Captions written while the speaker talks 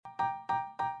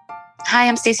Hi,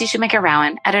 I'm Stacey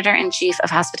Shoemaker-Rowan, editor-in-chief of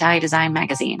Hospitality Design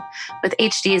magazine, with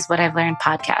HD's What I've Learned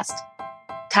podcast.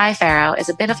 Ty Farrow is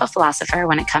a bit of a philosopher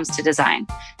when it comes to design,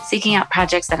 seeking out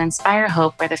projects that inspire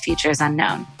hope where the future is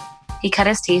unknown. He cut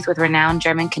his teeth with renowned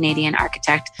German-Canadian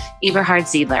architect Eberhard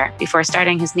Ziedler before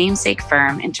starting his namesake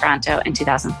firm in Toronto in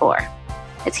 2004.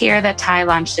 It's here that Ty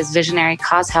launched his visionary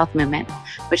Cause Health movement,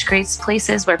 which creates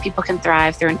places where people can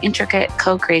thrive through an intricate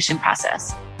co-creation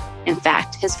process. In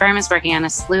fact, his firm is working on a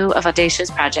slew of audacious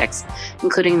projects,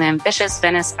 including the ambitious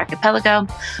Venice Archipelago,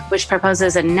 which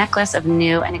proposes a necklace of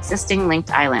new and existing linked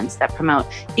islands that promote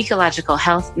ecological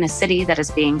health in a city that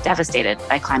is being devastated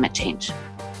by climate change.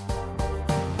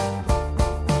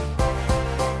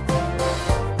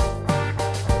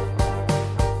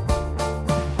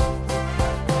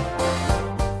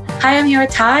 Hi, I'm here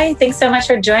with Ty. Thanks so much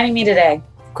for joining me today.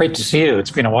 Great to see you.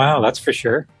 It's been a while, that's for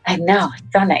sure. I know.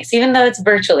 It's so nice. Even though it's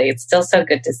virtually, it's still so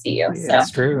good to see you. Yeah, that's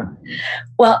true.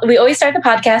 Well, we always start the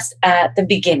podcast at the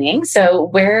beginning. So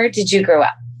where did you grow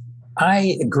up?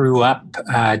 I grew up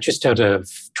just out of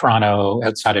Toronto,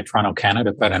 outside of Toronto,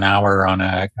 Canada, about an hour on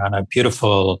a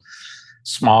beautiful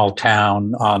small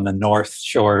town on the north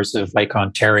shores of Lake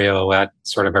Ontario at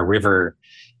sort of a river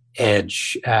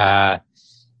edge. A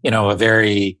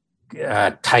very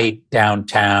tight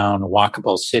downtown,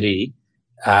 walkable city,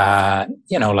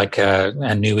 like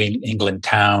a New England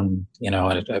town,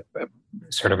 a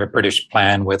sort of a British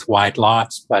plan with wide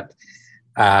lots. But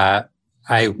after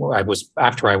I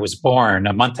was born,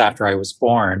 a month after I was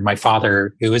born, my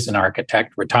father, who is an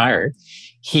architect, retired.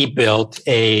 He built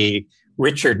a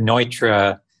Richard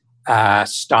Neutra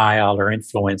style or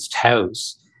influenced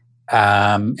house.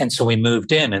 And so we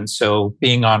moved in. And so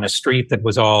being on a street that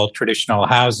was all traditional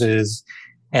houses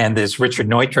and this Richard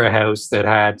Neutra house that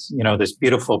had, this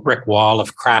beautiful brick wall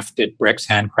of crafted bricks,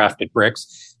 handcrafted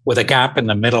bricks with a gap in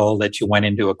the middle that you went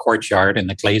into a courtyard and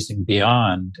the glazing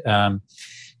beyond.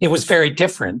 It was very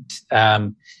different.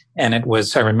 And it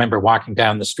was, I remember walking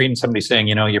down the street and somebody saying,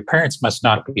 your parents must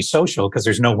not be social because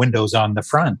there's no windows on the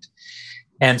front.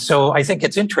 And so I think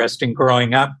it's interesting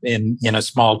growing up in a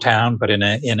small town, but in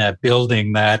a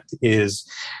building that is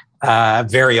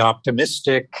very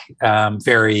optimistic,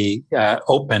 very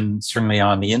open, certainly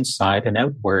on the inside and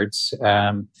outwards.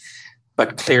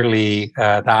 But clearly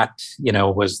that,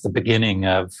 was the beginning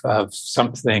of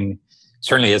something,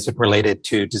 certainly as it related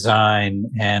to design.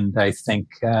 And I think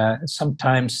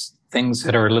sometimes things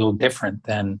that are a little different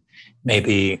than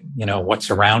maybe, what's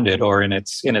around it or in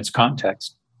its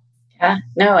context. Yeah,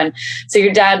 no. And so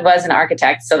your dad was an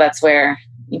architect, so that's where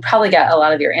you probably got a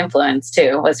lot of your influence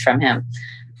too, was from him.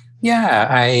 Yeah,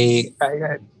 I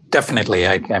definitely,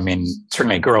 I mean,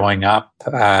 certainly growing up,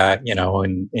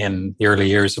 in the early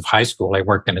years of high school, I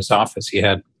worked in his office. He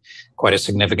had quite a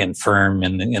significant firm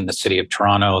in the city of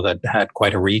Toronto that had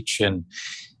quite a reach. And,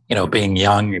 being the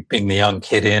young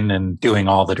kid in and doing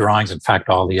all the drawings, in fact,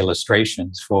 all the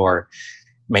illustrations for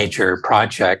major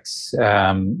projects.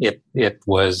 It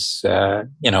was,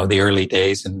 the early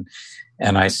days,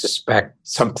 and I suspect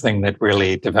something that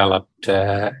really developed,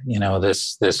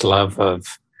 this love of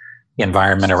the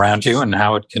environment around you and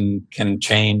how it can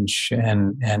change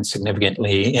and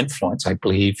significantly influence, I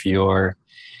believe, your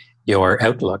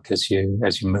outlook as you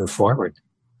move forward.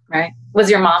 Right. Was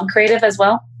your mom creative as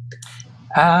well?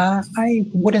 I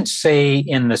wouldn't say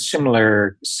in the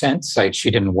similar sense.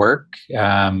 She didn't work.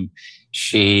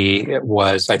 She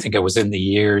was, I think it was in the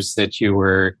years that you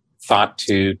were thought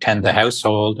to tend the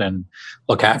household and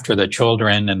look after the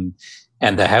children.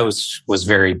 And the house was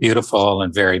very beautiful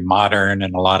and very modern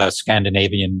and a lot of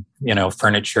Scandinavian,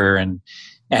 furniture and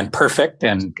perfect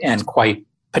and quite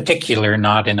particular,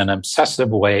 not in an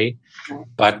obsessive way.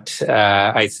 But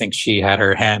I think she had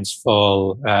her hands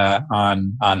full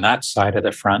on that side of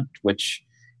the front, which,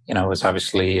 was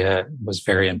obviously was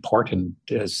very important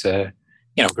as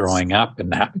growing up,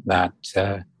 and that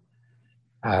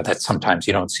sometimes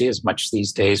you don't see as much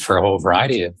these days for a whole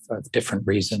variety of different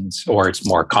reasons, or it's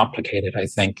more complicated, I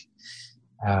think.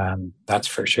 That's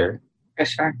for sure. For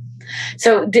sure.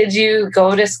 So did you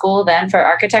go to school then for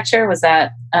architecture? Was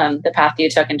that the path you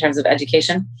took in terms of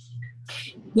education?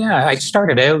 Yeah, I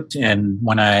started out, and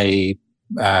when I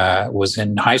was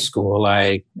in high school,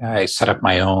 I set up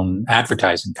my own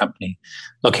advertising company,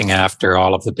 looking after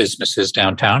all of the businesses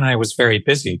downtown. I was very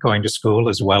busy going to school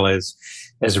as well as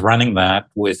running that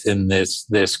within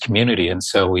this community. And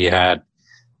so I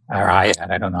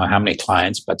don't know how many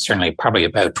clients, but certainly probably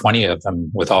about 20 of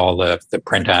them with all the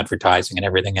print advertising and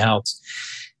everything else.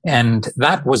 And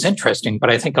that was interesting. But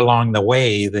I think along the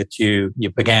way that you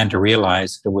began to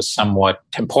realize that it was somewhat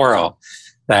temporal,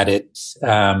 that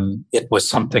it was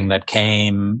something that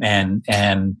came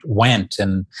and went.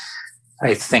 And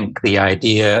I think the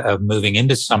idea of moving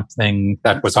into something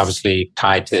that was obviously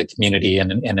tied to the community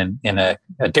in a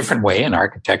different way in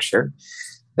architecture,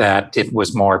 that it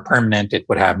was more permanent, it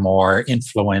would have more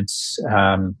influence,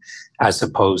 as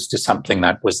opposed to something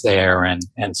that was there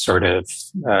and sort of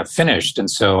finished.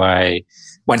 And so I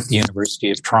went to the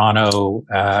University of Toronto.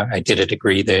 I did a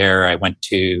degree there. I went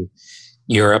to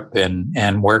Europe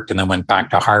and worked, and then went back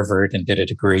to Harvard and did a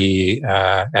degree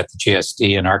at the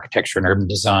GSD in architecture and urban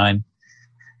design.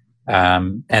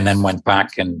 And then went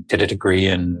back and did a degree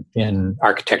in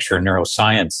architecture and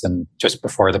neuroscience. And just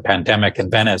before the pandemic in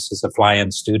Venice as a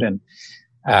fly-in student,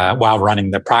 while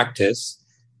running the practice.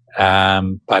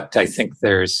 But I think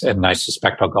and I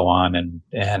suspect I'll go on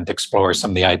and explore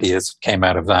some of the ideas that came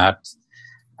out of that,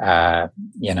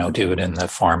 do it in the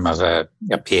form of a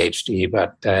PhD,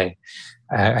 but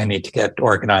I need to get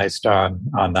organized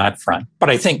on that front. But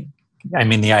I think,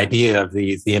 the idea of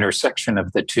the intersection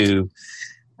of the two,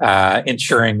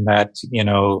 ensuring that,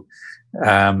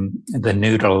 the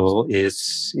noodle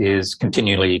is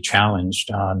continually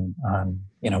challenged on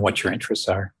what your interests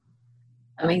are.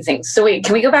 Amazing. So wait,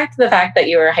 can we go back to the fact that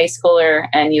you were a high schooler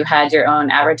and you had your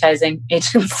own advertising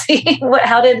agency?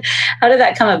 How did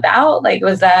that come about? Like,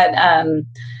 was that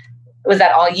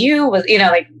all you?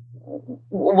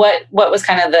 What was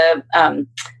kind of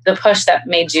the push that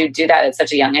made you do that at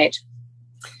such a young age?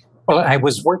 Well, I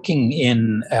was working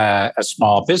in a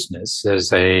small business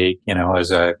as a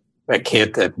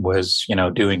kid that was,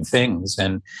 doing things.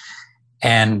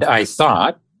 And I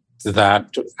thought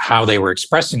that how they were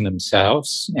expressing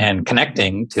themselves and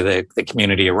connecting to the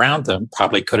community around them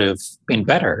probably could have been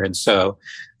better. And so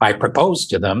I proposed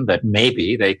to them that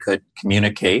maybe they could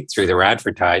communicate through their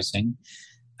advertising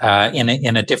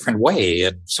in a different way.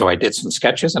 And so I did some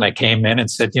sketches and I came in and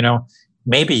said,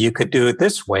 maybe you could do it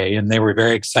this way. And they were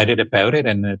very excited about it.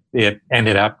 And it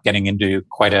ended up getting into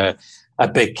quite a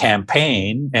big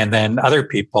campaign. And then other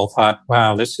people thought,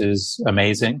 wow, this is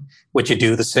amazing. Would you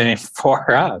do the same for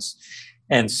us?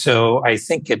 And so I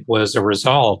think it was a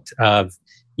result of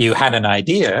you had an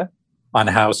idea on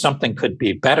how something could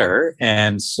be better.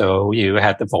 And so you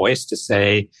had the voice to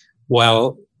say,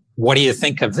 well, what do you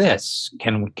think of this?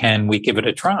 Can we give it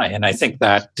a try? And I think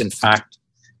that, in fact,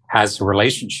 has a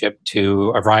relationship to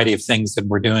a variety of things that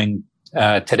we're doing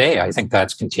today. I think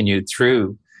that's continued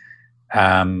through,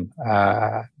 from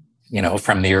the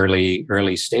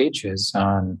early stages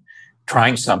on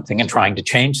trying something and trying to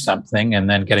change something and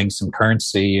then getting some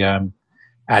currency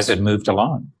as it moved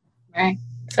along. Right.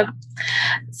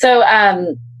 So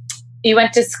you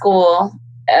went to school.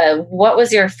 What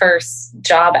was your first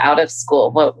job out of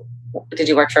school? What did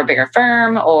you work for a bigger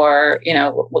firm, or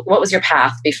what was your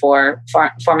path before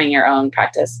forming your own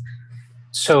practice?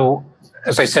 So,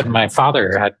 as I said, my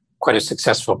father had quite a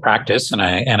successful practice, and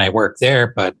I worked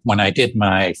there. But when I did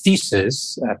my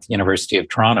thesis at the University of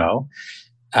Toronto,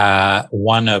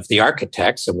 one of the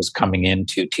architects that was coming in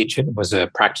to teach it was a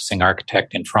practicing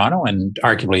architect in Toronto, and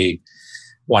arguably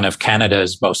one of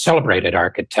Canada's most celebrated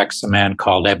architects, a man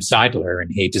called Ebb Zeidler,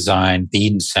 and he designed the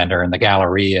Eden Centre and the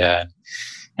Galleria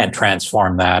and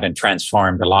transformed that and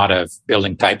transformed a lot of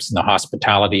building types in the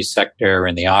hospitality sector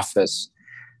and the office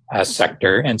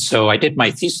sector. And so I did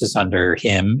my thesis under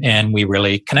him, and we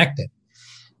really connected.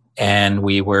 And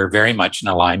we were very much in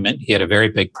alignment. He had a very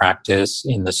big practice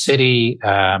in the city,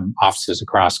 offices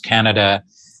across Canada,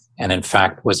 and in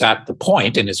fact was at the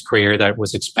point in his career that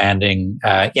was expanding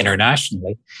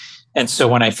internationally. And so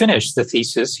when I finished the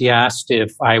thesis, he asked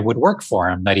if I would work for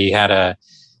him, that he had a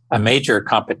major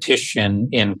competition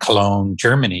in Cologne,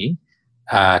 Germany,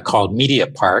 called Media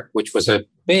Park, which was a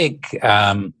big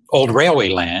old railway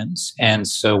lands. And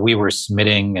so we were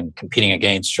submitting and competing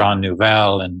against Jean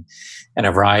Nouvel and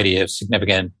a variety of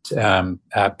significant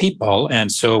people.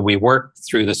 And so we worked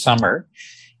through the summer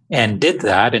and did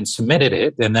that and submitted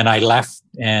it. And then I left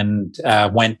and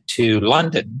went to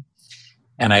London.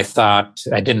 And I thought,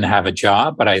 I didn't have a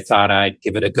job, but I thought I'd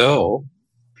give it a go.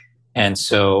 And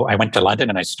so I went to London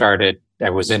and I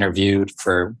was interviewed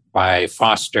by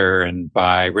Foster and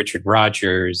by Richard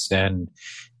Rogers and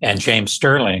James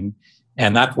Sterling.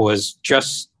 And that was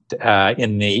just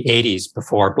in the 80s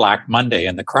before Black Monday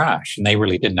and the crash. And they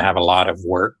really didn't have a lot of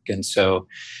work. And so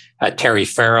Terry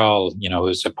Farrell, who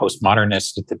was a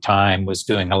postmodernist at the time, was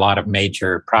doing a lot of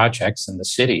major projects in the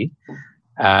city.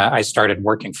 I started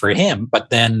working for him,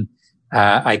 but then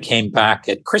I came back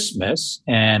at Christmas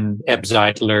and Ebb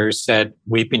Zeidler said,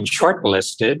 we've been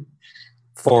shortlisted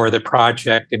for the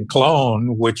project in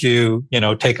Cologne. Would you,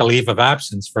 take a leave of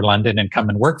absence for London and come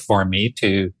and work for me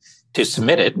to to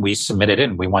submit it. We submitted it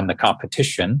and we won the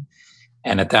competition.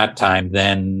 And at that time,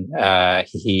 then I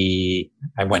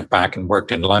went back and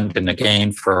worked in London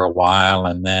again for a while.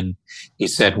 And then he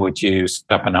said, would you set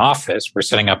up an office? We're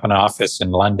setting up an office in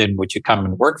London. Would you come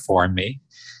and work for me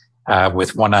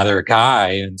with one other guy?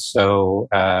 And so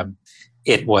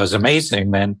it was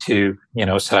amazing then to,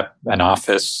 set up an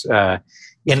office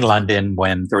in London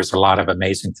when there was a lot of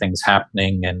amazing things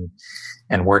happening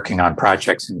and working on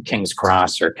projects in King's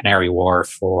Cross or Canary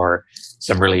Wharf or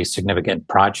some really significant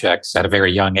projects at a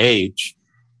very young age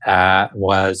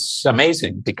was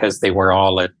amazing because they were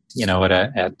all at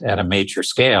a major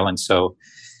scale. And so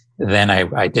then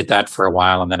I did that for a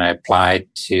while, and then I applied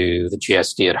to the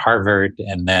GSD at Harvard,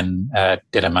 and then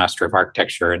did a Master of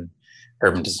Architecture and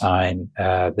Urban Design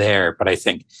there. But I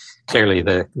think clearly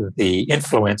the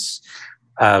influence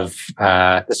of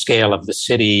the scale of the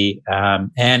city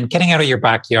and getting out of your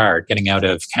backyard, getting out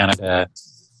of Canada,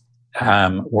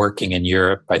 working in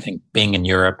Europe. I think being in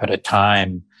Europe at a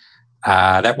time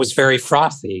that was very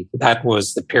frothy. That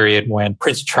was the period when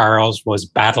Prince Charles was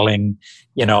battling,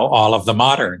 all of the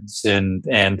moderns, and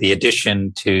the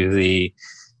addition to the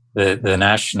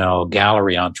National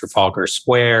Gallery on Trafalgar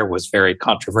Square was very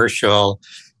controversial.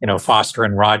 Foster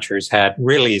and Rogers had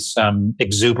really some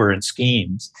exuberant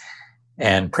schemes.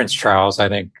 And Prince Charles, I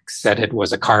think, said it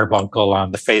was a carbuncle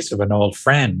on the face of an old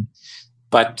friend.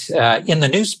 But in the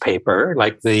newspaper,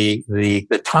 like the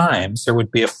Times, there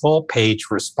would be a full page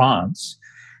response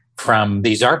from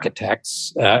these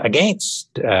architects against,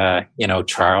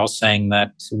 Charles, saying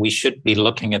that we should be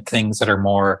looking at things that are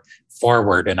more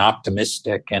forward and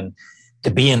optimistic, and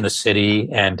to be in the city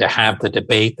and to have the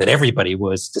debate that everybody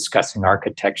was discussing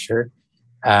architecture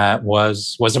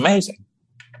was amazing.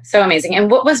 So amazing.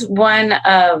 And what was one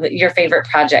of your favorite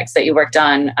projects that you worked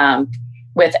on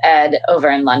with Ed over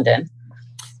in London?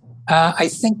 I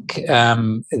think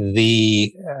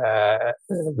the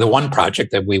one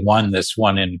project that we won, this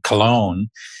one in Cologne,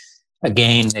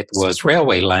 again, it was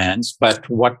railway lands, but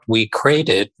what we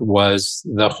created was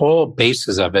the whole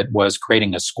basis of it was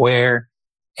creating a square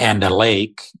and a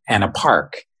lake and a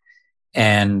park.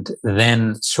 And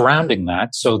then surrounding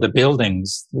that, so the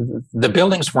buildings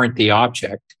weren't the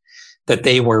object, that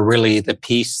they were really the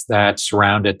piece that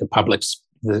surrounded the public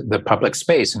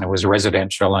space. And it was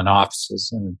residential and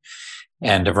offices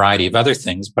and a variety of other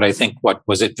things. But I think what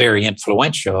was it very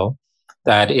influential,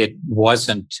 that it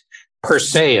wasn't per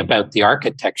se about the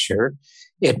architecture.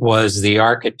 It was the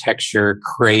architecture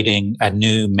creating a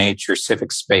new major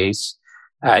civic space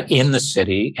in the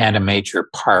city and a major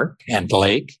park and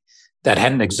lake that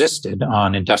hadn't existed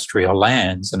on industrial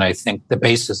lands. And I think the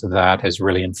basis of that has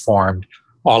really informed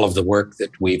all of the work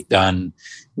that we've done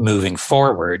moving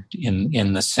forward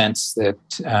in the sense that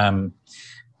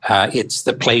it's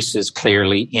the places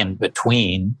clearly in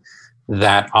between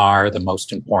that are the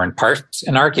most important parts.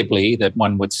 And arguably that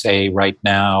one would say right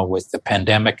now with the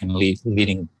pandemic and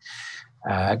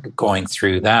going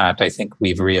through that, I think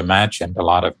we've reimagined a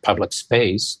lot of public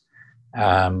space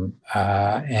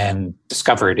and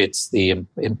discovered it's the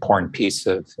important piece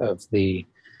of the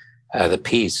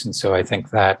piece. And so I think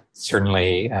that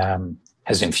certainly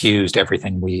has infused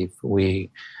everything we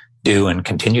do and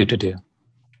continue to do.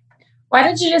 Why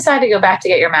did you decide to go back to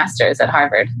get your master's at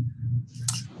Harvard?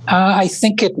 I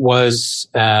think it was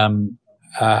that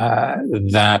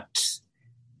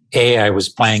I was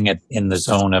playing it in the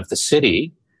zone of the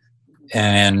city,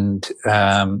 and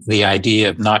the idea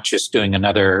of not just doing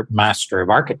another Master of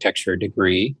Architecture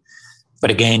degree,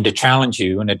 but again to challenge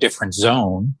you in a different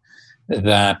zone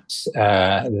that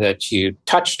you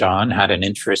touched on, had an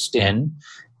interest in.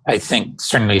 I think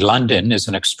certainly London is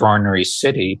an extraordinary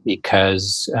city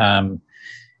because,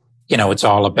 it's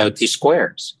all about these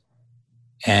squares.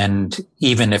 And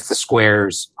even if the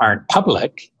squares aren't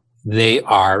public, they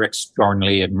are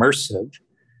extraordinarily immersive.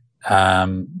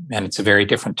 And it's a very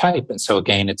different type. And so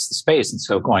again, it's the space. And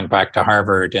so going back to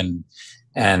Harvard and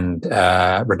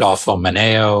Rodolfo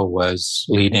Mineo was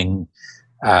leading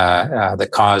the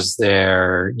cause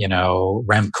there,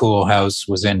 Rem Koolhaas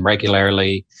was in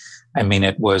regularly. I mean,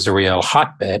 it was a real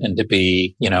hotbed, and to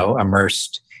be,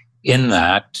 immersed in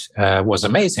that was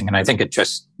amazing. And I think it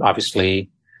just obviously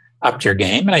upped your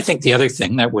game. And I think the other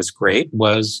thing that was great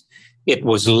was it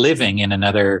was living in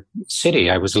another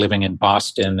city. I was living in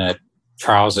Boston at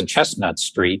Charles and Chestnut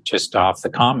Street, just off the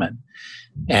Common,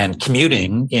 and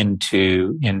commuting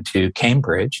into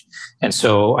Cambridge. And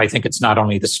so I think it's not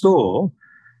only the school,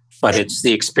 but it's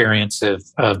the experience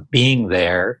of being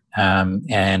there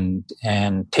and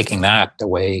taking that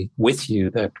away with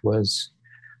you that was,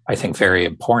 I think, very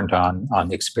important on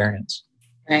the experience.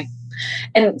 Right.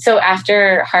 And so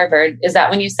after Harvard, is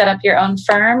that when you set up your own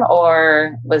firm,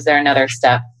 or was there another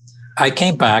step? I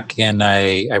came back and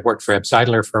I worked for Ebb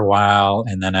Seidler for a while,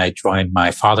 and then I joined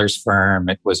my father's firm.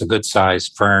 It was a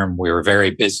good-sized firm. We were very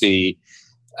busy.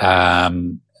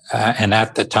 And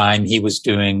at the time, he was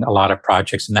doing a lot of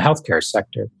projects in the healthcare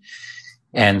sector.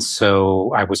 And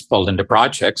so I was pulled into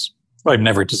projects. I've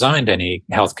never designed any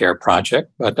healthcare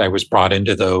project, but I was brought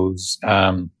into those.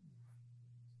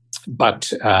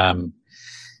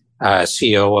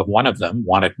 CEO of one of them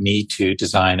wanted me to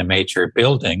design a major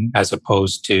building as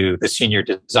opposed to the senior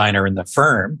designer in the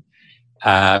firm,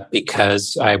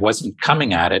 because I wasn't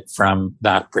coming at it from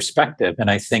that perspective.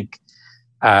 And I think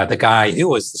the guy who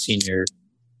was the senior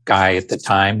guy at the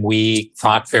time, we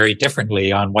thought very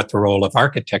differently on what the role of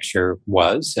architecture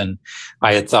was. And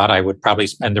I had thought I would probably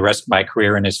spend the rest of my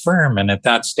career in his firm. And at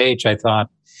that stage, I thought,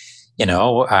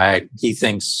 he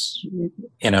thinks,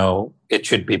 it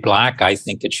should be black. I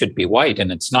think it should be white.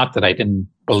 And it's not that I didn't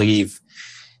believe,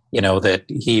 that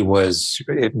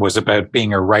it was about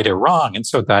being a right or wrong. And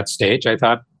so at that stage, I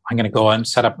thought, I'm going to go and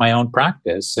set up my own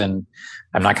practice, and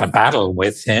I'm not going to battle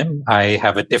with him. I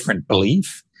have a different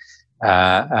belief.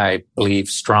 I believe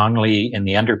strongly in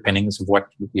the underpinnings of what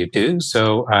you do.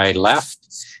 So I left.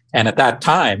 And at that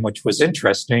time, which was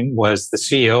interesting, was the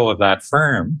CEO of that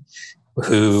firm of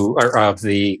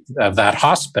that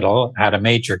hospital had a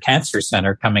major cancer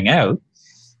center coming out.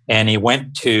 And he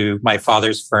went to my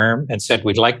father's firm and said,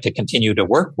 we'd like to continue to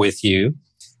work with you,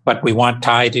 but we want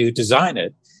Ty to design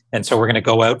it. And so we're going to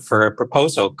go out for a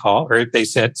proposal call. Or they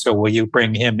said, so will you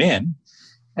bring him in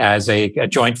as a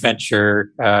joint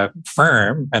venture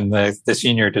firm? And the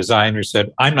senior designer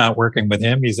said, I'm not working with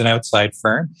him. He's an outside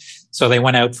firm. So they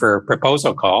went out for a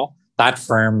proposal call. That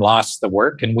firm lost the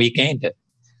work and we gained it.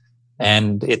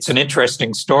 And it's an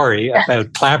interesting story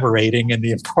about collaborating and the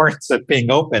importance of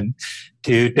being open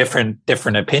to different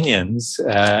opinions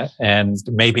and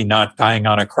maybe not dying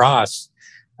on a cross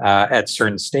at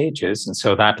certain stages. And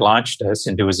so that launched us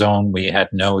into a zone we had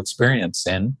no experience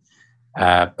in.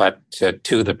 But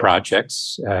two of the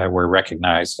projects were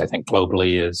recognized, I think,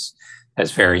 globally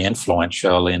as very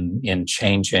influential in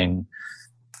changing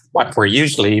what were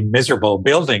usually miserable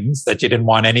buildings that you didn't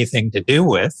want anything to do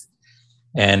with.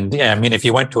 And if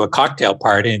you went to a cocktail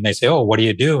party and they say, oh, what do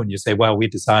you do? And you say, well, we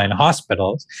design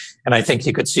hospitals. And I think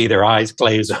you could see their eyes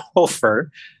glaze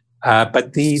over.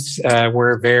 But these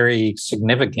were very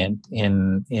significant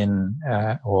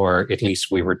or at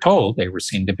least we were told they were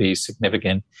seen to be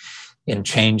significant in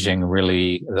changing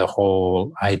really the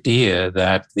whole idea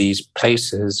that these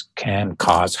places can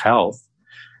cause health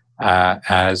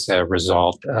as a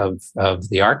result of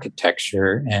the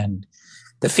architecture. And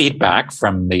the feedback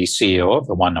from the CEO of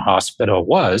the one hospital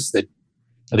was that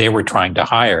they were trying to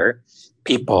hire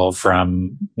people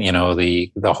from,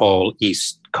 the whole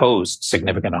East Coast,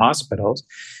 significant hospitals.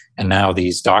 And now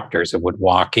these doctors that would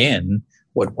walk in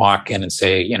and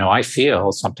say, I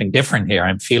feel something different here.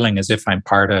 I'm feeling as if I'm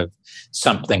part of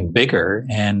something bigger.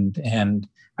 And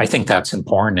I think that's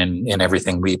important in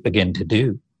everything we begin to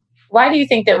do. Why do you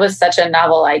think that was such a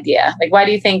novel idea? Like, why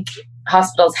do you think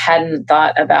hospitals hadn't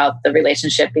thought about the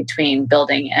relationship between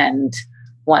building and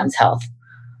one's health?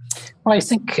 Well, I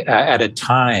think at a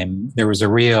time there was a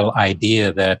real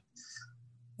idea that,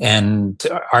 and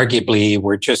arguably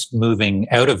we're just moving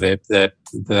out of it,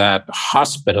 that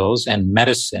hospitals and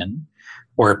medicine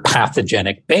were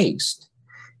pathogenic based.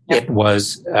 Yep. It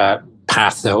was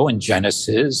patho and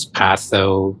genesis,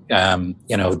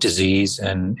 disease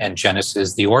and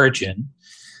genesis, the origin.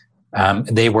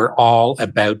 They were all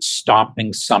about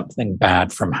stopping something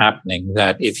bad from happening,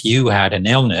 that if you had an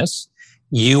illness,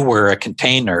 you were a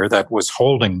container that was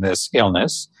holding this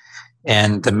illness,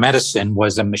 and the medicine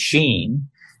was a machine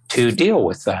to deal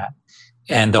with that.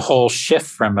 And the whole shift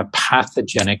from a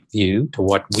pathogenic view to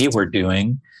what we were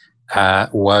doing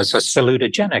was a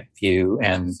salutogenic view,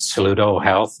 and saluto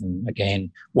health. And again,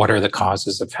 what are the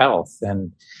causes of health?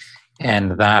 And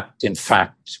that, in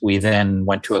fact, we then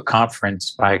went to a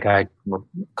conference by a guy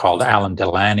called Alan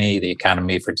Delaney, the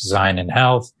Academy for Design and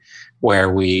Health,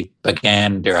 where I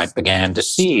began to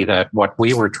see that what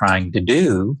we were trying to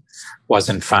do was,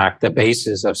 in fact, the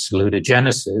basis of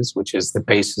salutogenesis, which is the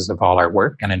basis of all our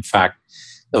work. And in fact,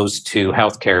 those two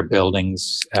healthcare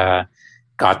buildings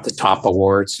got the top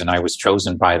awards, and I was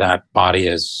chosen by that body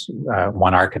as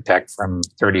one architect from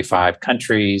 35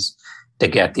 countries to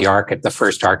get the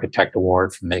first architect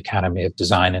award from the Academy of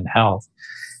Design and Health.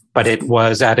 But it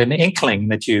was at an inkling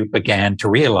that you began to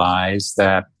realize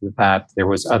that there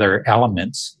was other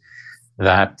elements,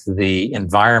 that the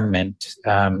environment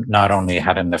not only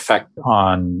had an effect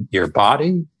on your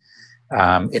body,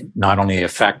 it not only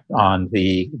affect on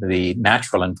the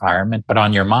natural environment, but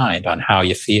on your mind, on how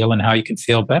you feel and how you can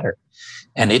feel better.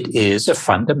 And it is a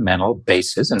fundamental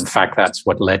basis. In fact, that's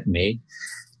what led me.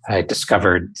 I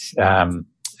discovered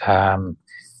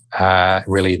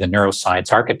really the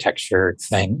neuroscience architecture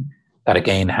thing that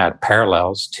again had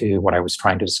parallels to what I was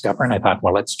trying to discover. And I thought,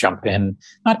 well, let's jump in,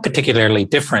 not particularly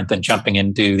different than jumping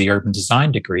into the urban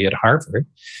design degree at Harvard,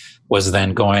 was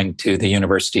then going to the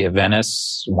University of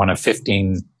Venice, one of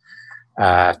 15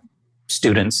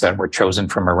 students that were chosen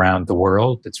from around the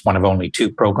world. It's one of only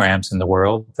 2 programs in the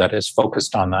world that is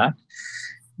focused on that.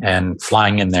 And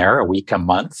flying in there a week, a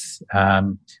month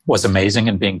was amazing,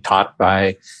 and being taught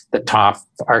by the top,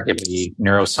 arguably,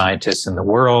 neuroscientists in the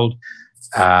world,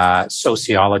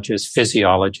 sociologists,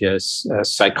 physiologists,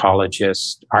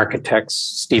 psychologists, architects.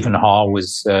 Stephen Hall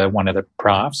was one of the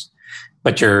profs.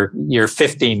 But you're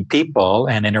 15 people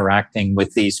and interacting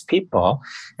with these people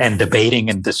and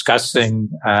debating and discussing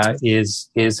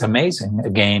is amazing,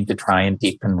 again, to try and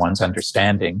deepen one's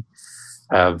understanding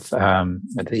of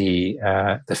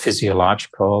the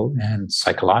physiological and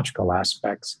psychological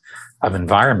aspects of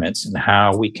environments and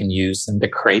how we can use them to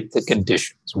create the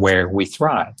conditions where we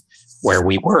thrive, where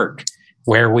we work,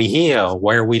 where we heal,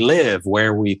 where we live,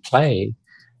 where we play.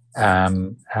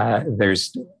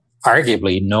 There's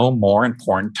arguably no more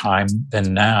important time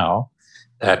than now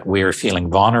that we're feeling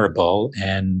vulnerable,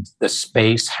 and the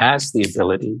space has the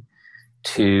ability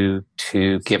to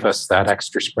give us that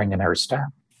extra spring in our step.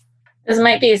 This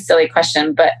might be a silly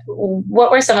question, but what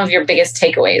were some of your biggest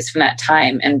takeaways from that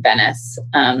time in Venice,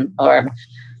 or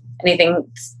anything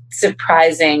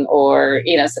surprising, or,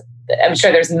 I'm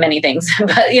sure there's many things,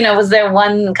 but, was there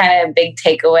one kind of big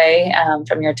takeaway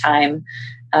from your time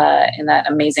in that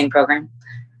amazing program?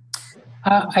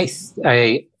 I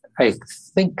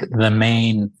think the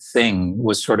main thing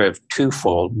was sort of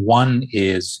twofold. One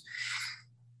is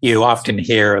you often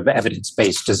hear of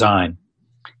evidence-based design,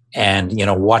 and,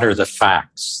 what are the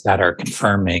facts that are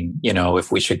confirming,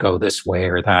 if we should go this way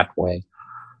or that way.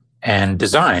 And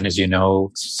design, as you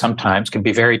know, sometimes can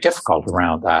be very difficult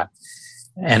around that.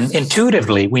 And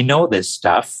intuitively, we know this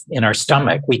stuff in our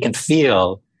stomach. We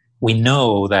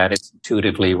know that it's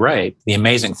intuitively right. The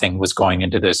amazing thing was going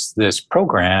into this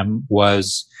program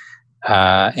was,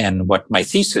 and what my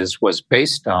thesis was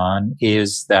based on,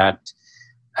 is that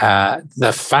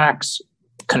the facts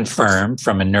confirmed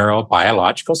from a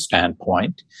neurobiological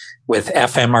standpoint. With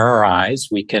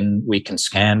fMRIs, we can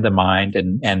scan the mind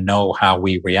and know how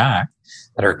we react,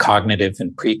 that are cognitive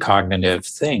and precognitive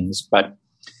things. But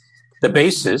the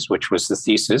basis, which was the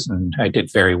thesis, and I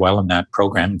did very well in that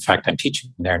program, in fact, I'm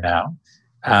teaching there now,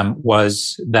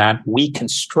 was that we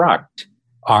construct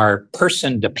our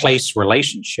person-to-place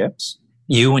relationships,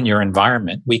 you and your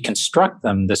environment, we construct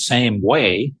them the same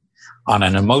way on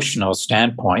an emotional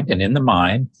standpoint and in the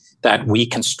mind that we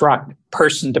construct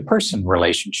person-to-person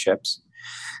relationships.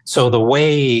 So the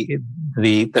way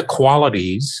the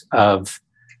qualities of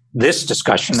this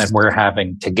discussion that we're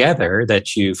having together,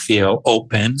 that you feel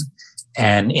open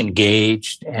and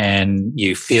engaged, and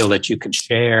you feel that you can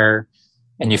share,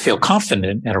 and you feel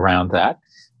confident around that,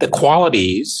 the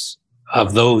qualities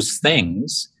of those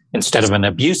things, instead of an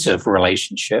abusive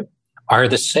relationship, are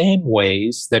the same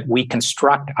ways that we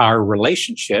construct our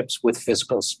relationships with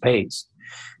physical space.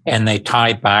 And they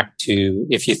tie back to,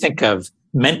 if you think of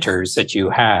mentors that you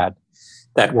had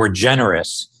that were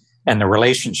generous, and the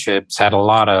relationships had a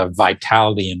lot of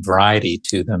vitality and variety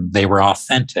to them, they were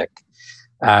authentic.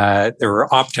 They were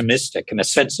optimistic in a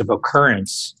sense of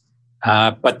occurrence,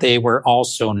 but they were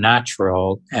also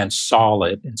natural and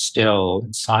solid and still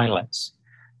in silence.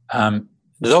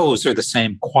 Those are the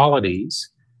same qualities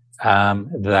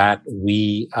that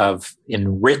we have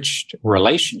enriched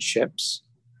relationships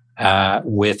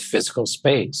with physical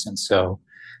space. And so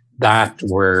they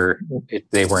were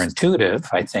intuitive,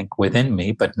 I think, within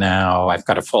me, but now I've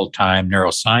got a full-time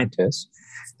neuroscientist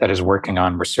that is working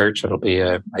on research. It'll be,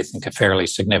 I think, a fairly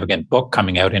significant book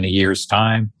coming out in a year's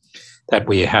time, that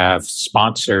we have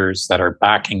sponsors that are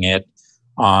backing it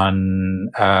on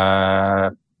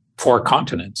 4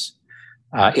 continents.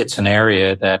 It's an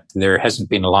area that there hasn't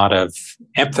been a lot of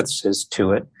emphasis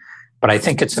to it, but I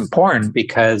think it's important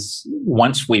because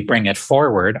once we bring it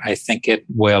forward, I think it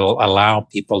will allow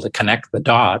people to connect the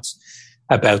dots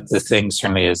about the things,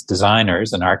 certainly as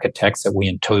designers and architects, that we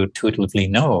intuitively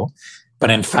know. But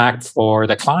in fact, for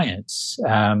the clients,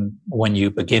 when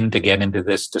you begin to get into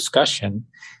this discussion,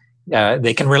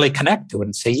 they can really connect to it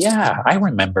and say, yeah, I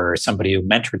remember somebody who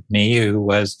mentored me who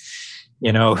was,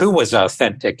 who was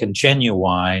authentic and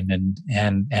genuine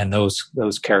and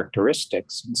those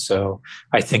characteristics. And so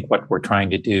I think what we're trying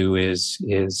to do is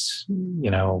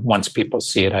once people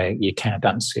see it, you can't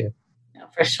unsee it.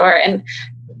 For sure. And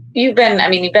you've been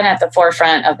at the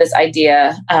forefront of this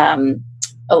idea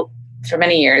for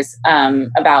many years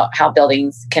about how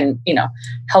buildings can,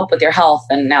 help with your health.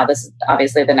 And now this is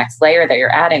obviously the next layer that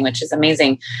you're adding, which is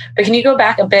amazing. But can you go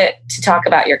back a bit to talk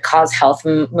about your Cause Health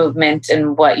movement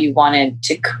and what you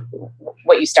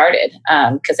started?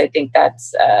 Because I think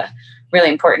that's really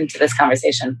important to this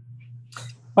conversation.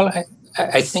 Well,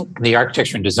 I think the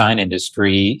architecture and design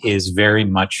industry is very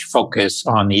much focused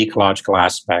on the ecological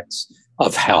aspects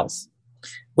of health,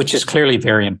 which is clearly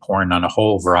very important on a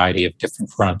whole variety of different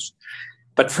fronts.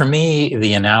 But for me,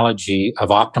 the analogy of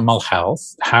optimal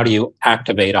health, how do you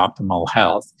activate optimal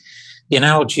health? The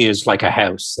analogy is like a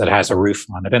house that has a roof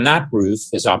on it, and that roof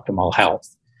is optimal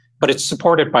health, but it's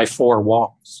supported by 4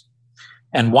 walls.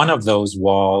 And one of those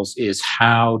walls is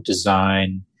how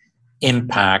design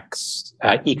impacts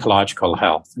ecological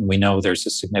health. And we know there's a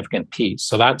significant piece.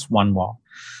 So that's one wall.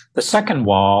 The second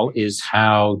wall is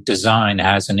how design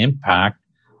has an impact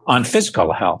on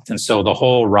physical health. And so the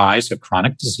whole rise of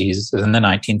chronic diseases in the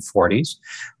 1940s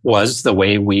was the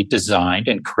way we designed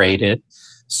and created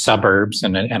suburbs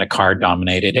in a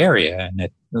car-dominated area.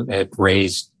 And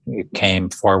it came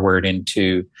forward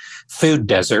into food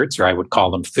deserts, or I would call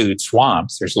them food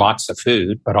swamps. There's lots of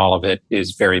food, but all of it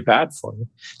is very bad for you.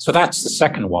 So that's the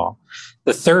second wall.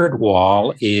 The third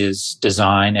wall is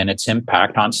design and its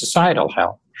impact on societal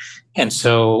health. And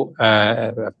so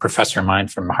a professor of mine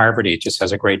from Harvard, he just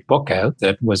has a great book out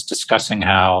that was discussing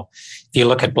how, if you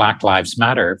look at Black Lives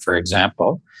Matter, for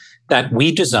example, that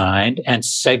we designed and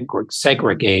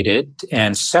segregated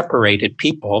and separated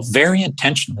people very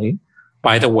intentionally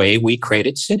by the way we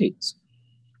created cities.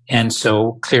 And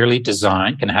so clearly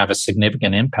design can have a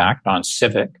significant impact on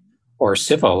civic or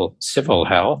civil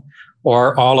health,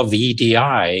 or all of the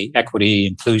EDI, equity,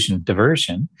 inclusion,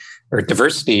 diversion, or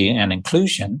diversity and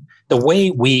inclusion. The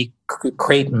way we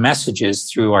create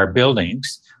messages through our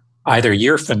buildings, either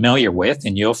you're familiar with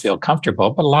and you'll feel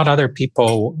comfortable, but a lot of other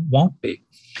people won't be.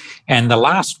 And the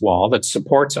last wall that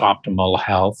supports optimal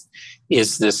health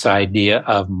is this idea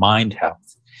of mind health.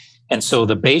 And so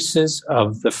the basis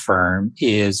of the firm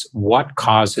is what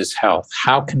causes health?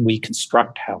 How can we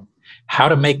construct health? How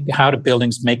do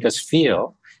buildings make us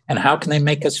feel? And how can they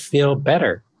make us feel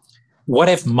better? What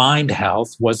if mind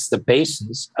health was the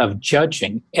basis of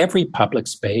judging every public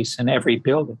space and every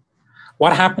building?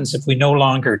 What happens if we no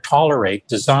longer tolerate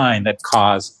design that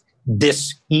cause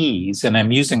dis-ease? And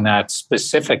I'm using that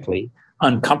specifically,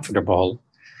 uncomfortable,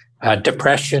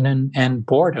 depression and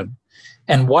boredom.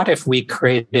 And what if we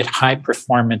created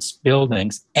high-performance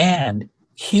buildings and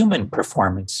human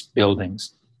performance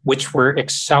buildings, which were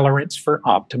accelerants for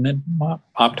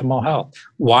optimal health?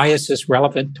 Why is this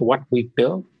relevant to what we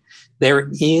build?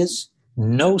 There is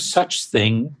no such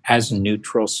thing as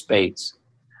neutral space.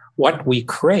 What we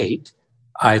create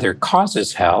either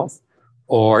causes health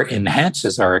or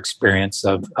enhances our experience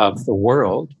of the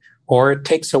world, or it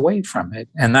takes away from it.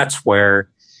 And that's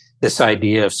where this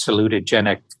idea of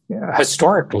salutogenic,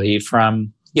 historically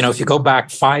from, if you go back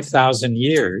 5,000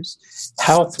 years,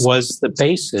 health was the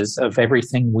basis of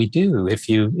everything we do. If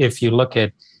you look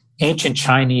at ancient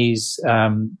Chinese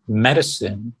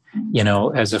medicine,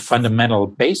 as a fundamental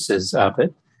basis of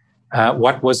it,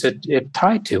 what was it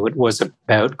tied to? It was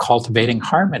about cultivating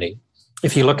harmony.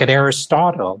 If you look at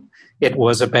Aristotle, it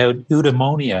was about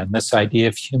eudaimonia and this idea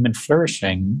of human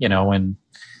flourishing, in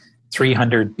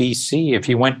 300 BC. If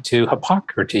you went to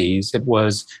Hippocrates, it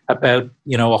was about,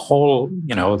 a whole,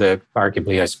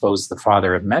 arguably, I suppose, the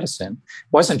father of medicine.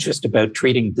 It wasn't just about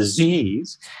treating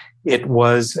disease. It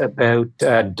was about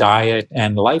diet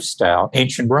and lifestyle.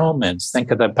 Ancient Romans, think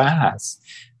of the baths.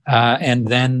 And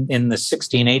then in the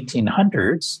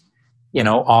 1800s,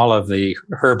 all of the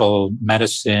herbal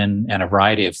medicine and a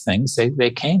variety of things,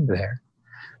 they came there.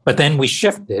 But then we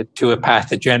shifted to a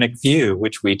pathogenic view,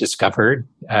 which we discovered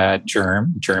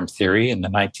germ theory in the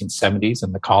 1970s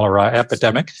and the cholera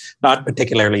epidemic, not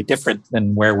particularly different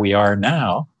than where we are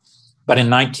now. But in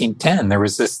 1910, there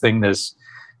was this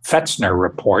Fetzner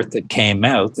report that came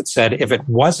out that said if it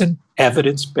wasn't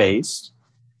evidence-based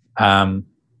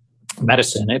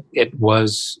medicine, it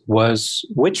was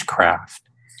witchcraft.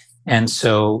 And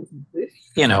so,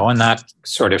 and that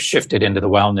sort of shifted into the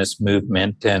wellness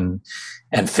movement and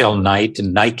Phil Knight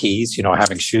and Nikes,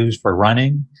 having shoes for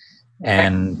running.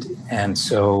 And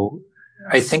so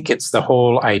I think it's the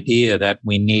whole idea that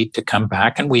we need to come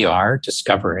back, and we are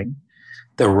discovering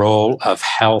the role of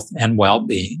health and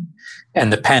well-being.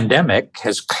 And the pandemic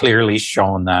has clearly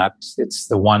shown that it's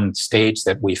the one stage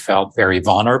that we felt very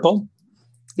vulnerable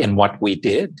in what we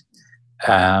did,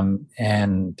 and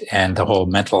the whole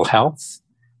mental health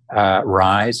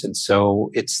rise. And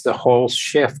so it's the whole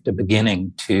shift, the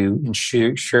beginning to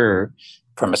ensure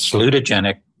from a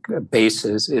salutogenic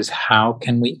basis is how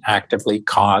can we actively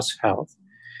cause health?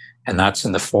 And that's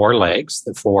in the four legs,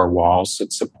 the four walls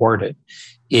that support it,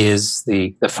 is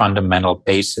the fundamental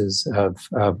basis of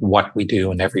what we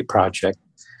do in every project.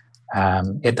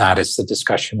 That is the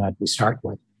discussion that we start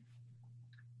with.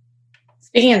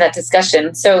 Speaking of that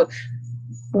discussion, so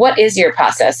what is your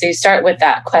process? So you start with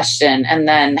that question, and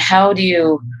then how do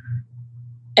you,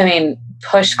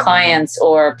 push clients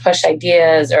or push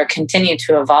ideas or continue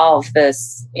to evolve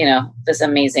this, this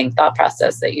amazing thought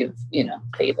process that you've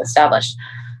established?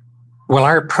 Well,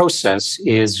 our process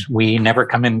is we never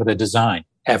come in with a design,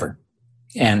 ever.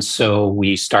 And so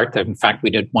we start that. In fact, we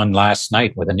did one last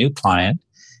night with a new client,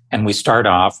 and we start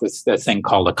off with a thing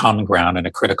called a common ground and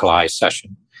a critical eye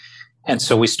session. And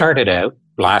so we started out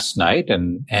last night,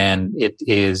 and it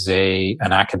is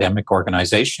an academic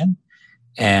organization,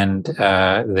 and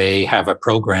they have a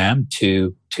program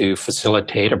to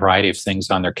facilitate a variety of things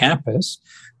on their campus,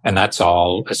 and that's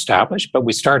all established. But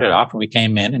we started off and we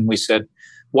came in and we said,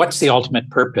 what's the ultimate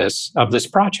purpose of this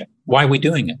project? Why are we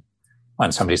doing it?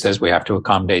 When somebody says we have to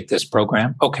accommodate this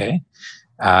program, okay.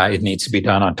 It needs to be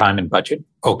done on time and budget.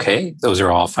 Okay. Those are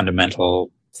all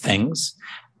fundamental things.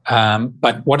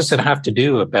 But what does it have to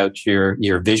do about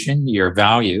your vision, your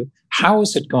value? How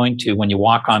is it going to, when you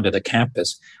walk onto the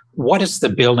campus, what is the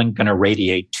building going to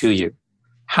radiate to you?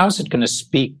 How is it going to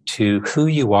speak to who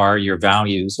you are, your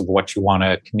values of what you want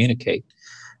to communicate?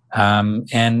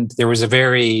 And there was a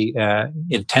very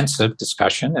intensive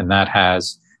discussion, and that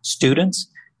has students,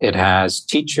 it has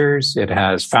teachers, it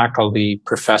has faculty,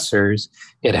 professors,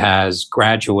 it has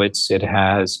graduates, it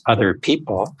has other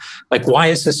people. Like, why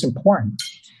is this important?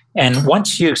 And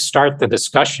once you start the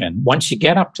discussion, once you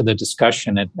get up to the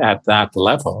discussion at that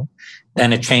level,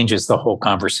 then it changes the whole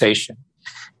conversation.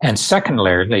 And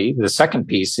secondarily, the second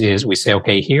piece is we say,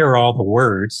 okay, here are all the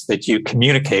words that you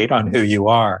communicate on who you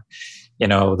are,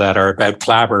 that are about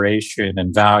collaboration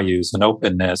and values and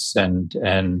openness and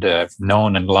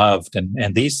known and loved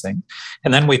and these things.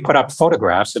 And then we put up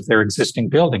photographs of their existing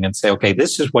building and say, okay,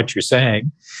 this is what you're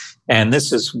saying, and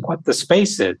this is what the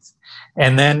space is.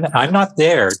 And then I'm not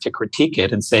there to critique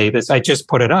it and say this. I just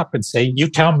put it up and say, you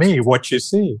tell me what you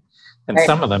see. And right.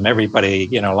 Some of them, everybody,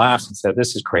 laughs and said,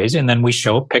 this is crazy. And then we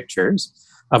show pictures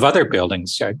of other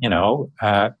buildings,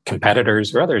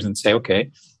 competitors or others, and say,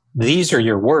 okay, these are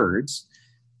your words.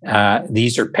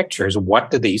 These are pictures.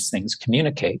 What do these things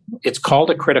communicate? It's called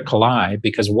a critical eye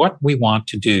because what we want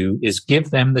to do is give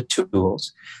them the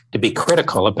tools to be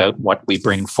critical about what we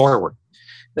bring forward.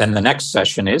 Then the next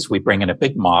session is we bring in a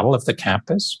big model of the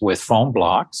campus with foam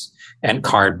blocks and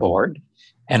cardboard.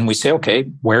 And we say, okay,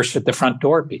 where should the front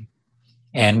door be?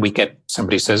 And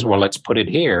somebody says, well, let's put it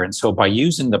here. And so by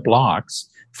using the blocks,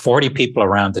 40 people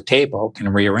around the table can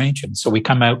rearrange it. So we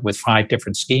come out with 5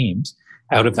 different schemes.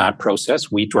 Out of that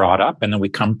process, we draw it up and then we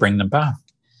bring them back.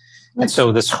 And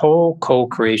so this whole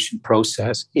co-creation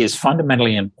process is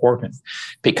fundamentally important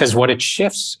because what it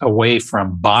shifts away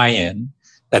from buy-in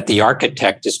that the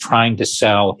architect is trying to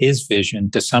sell his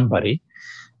vision to somebody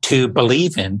to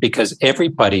believe in because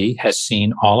everybody has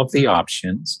seen all of the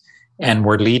options and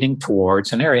we're leading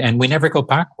towards an area and we never go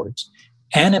backwards.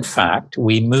 And in fact,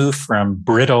 we move from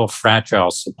brittle,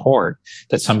 fragile support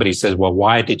that somebody says, well,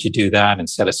 why did you do that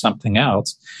instead of something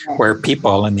else? Right. Where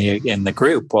people in the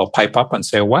group will pipe up and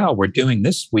say, well, we're doing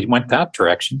this. We went that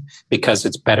direction because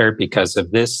it's better because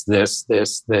of this.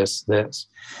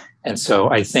 And so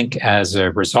I think as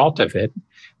a result of it,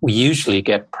 we usually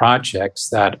get projects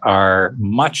that are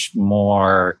much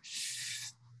more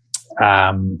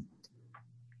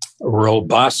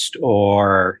robust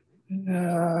or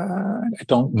I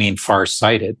don't mean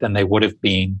far-sighted than they would have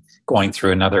been going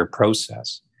through another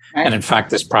process. Right. And in fact,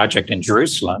 this project in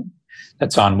Jerusalem,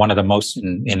 that's on one of the most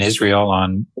in Israel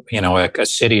on, a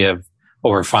city of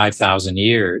over 5,000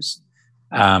 years,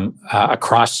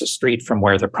 across the street from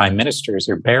where the prime ministers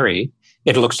are buried,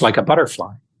 it looks like a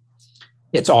butterfly.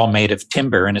 It's all made of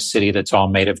timber in a city that's all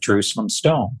made of Jerusalem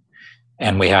stone.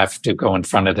 And we have to go in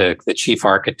front of the chief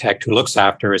architect who looks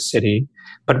after a city.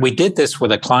 But we did this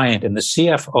with a client, and the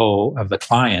CFO of the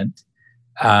client,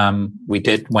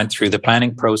 went through the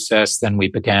planning process. Then we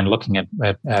began looking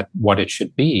at what it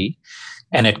should be.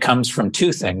 And it comes from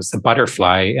 2 things: the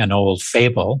butterfly, an old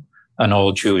fable, an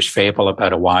old Jewish fable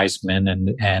about a wise man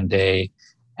and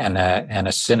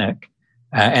a cynic.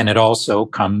 And it also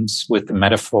comes with the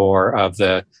metaphor of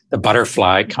the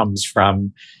butterfly comes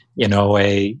from,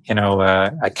 a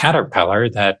caterpillar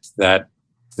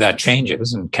that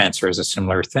changes, and cancer is a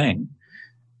similar thing.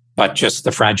 But just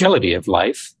the fragility of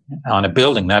life on a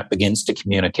building that begins to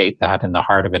communicate that in the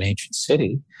heart of an ancient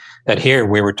city. That here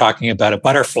we were talking about a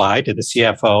butterfly to the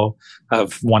CFO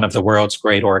of one of the world's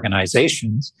great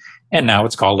organizations, and now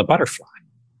it's called a butterfly,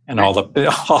 and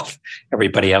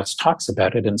everybody else talks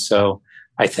about it. And so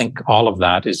I think all of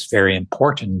that is very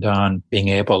important on being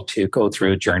able to go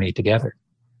through a journey together.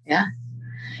 Yeah.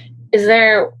 Is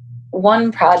there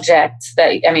one project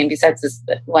besides this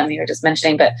one you were just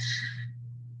mentioning, but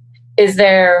is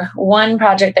there one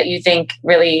project that you think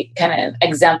really kind of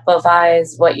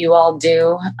exemplifies what you all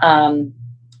do?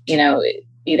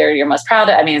 Either you're most proud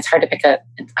of. It's hard to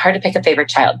pick a favorite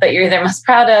child, but you're either most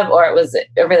proud of, or it was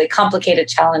a really complicated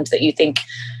challenge that you think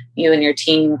you and your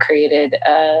team created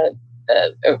a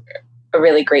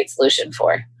really great solution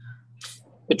for.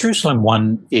 The Jerusalem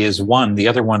one is one. The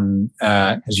other one,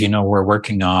 as you know, we're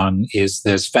working on is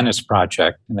this Venice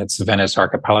project, and it's the Venice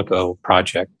Archipelago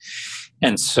project.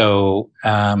 And so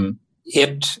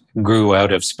it grew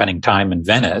out of spending time in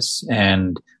Venice,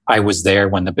 and I was there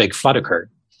when the big flood occurred,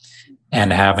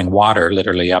 and having water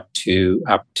literally up to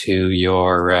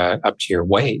your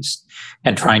waist,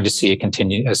 and trying to see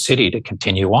a city to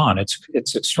continue on.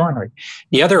 It's extraordinary.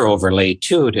 The other overlay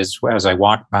to it is as I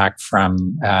walked back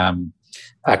from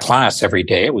a class every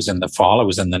day. It was in the fall. It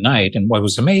was in the night, and what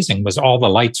was amazing was all the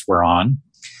lights were on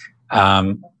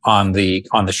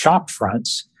the shop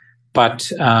fronts.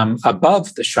 But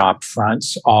above the shop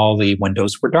fronts, all the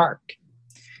windows were dark.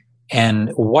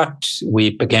 And what we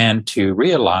began to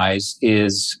realize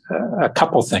is a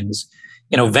couple things.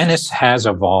 Venice has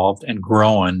evolved and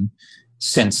grown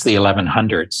since the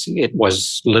 1100s. It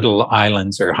was little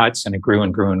islands or huts, and it grew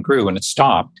and grew and grew, and it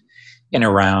stopped in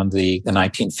around the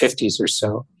 1950s or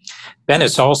so.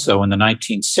 Venice also in the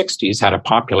 1960s had a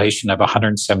population of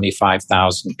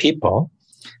 175,000 people.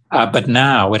 But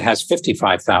now it has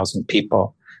 55,000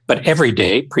 people. But every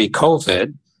day,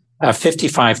 pre-COVID,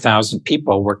 55,000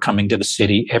 people were coming to the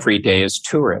city every day as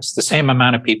tourists, the same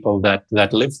amount of people that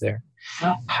live there.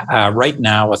 Wow. Right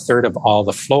now, a third of all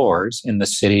the floors in the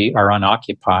city are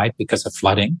unoccupied because of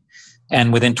flooding.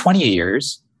 And within 20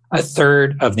 years, a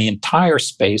third of the entire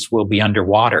space will be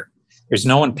underwater. There's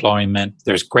no employment.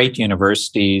 There's great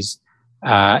universities,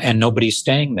 and nobody's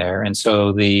staying there. And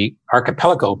so the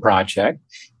Archipelago project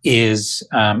is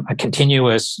a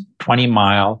continuous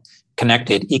 20-mile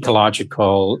connected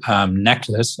ecological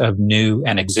necklace of new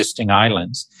and existing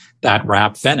islands that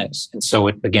wrap Venice. And so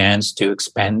it begins to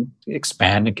expand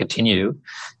and continue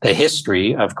the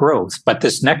history of growth. But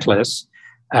this necklace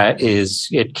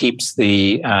it keeps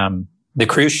the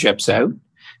cruise ships out,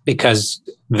 because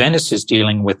Venice is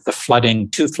dealing with the flooding,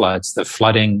 two floods, the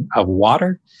flooding of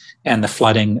water and the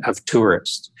flooding of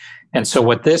tourists. And so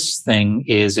what this thing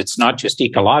is, it's not just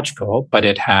ecological, but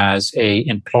it has a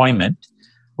employment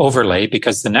overlay,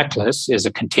 because the necklace is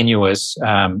a continuous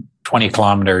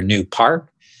 20-kilometer new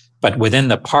park. But within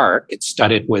the park, it's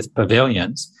studded with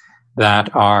pavilions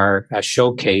that are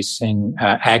showcasing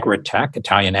agritech,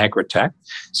 Italian agritech.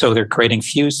 So they're creating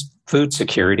food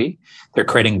security. They're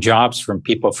creating jobs from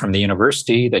people from the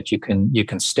university that you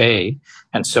can stay.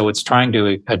 And so it's trying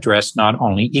to address not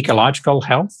only ecological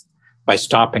health by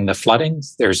stopping the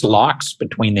floodings. There's locks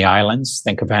between the islands.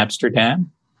 Think of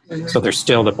Amsterdam. Mm-hmm. So there's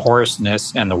still the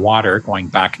porousness and the water going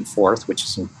back and forth, which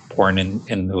is important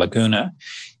in the laguna.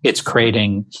 It's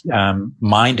creating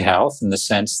mind health in the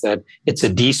sense that it's a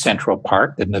decentral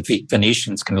park that the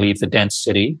Venetians can leave the dense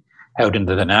city out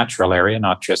into the natural area,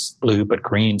 not just blue, but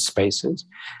green spaces.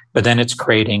 But then it's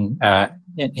creating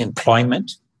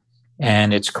employment,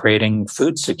 and it's creating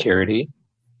food security.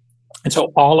 And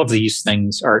so all of these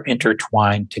things are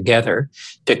intertwined together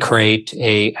to create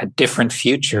a different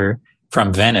future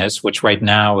from Venice, which right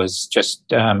now is just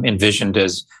envisioned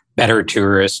as better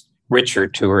tourists, richer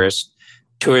tourists.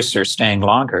 Tourists are staying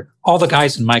longer. All the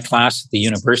guys in my class at the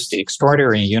university,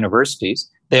 extraordinary universities,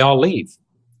 they all leave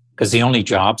because the only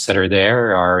jobs that are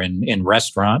there are in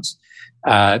restaurants.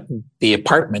 The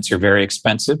apartments are very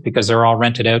expensive because they're all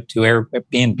rented out to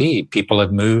Airbnb. People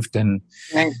have moved. And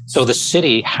right. So the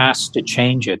city has to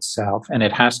change itself, and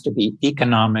it has to be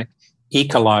economic,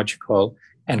 ecological,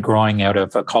 and growing out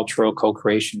of a cultural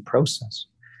co-creation process.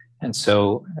 And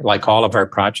so, like all of our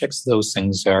projects, those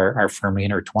things are firmly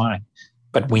intertwined.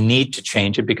 But we need to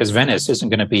change it because Venice isn't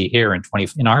going to be here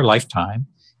in our lifetime.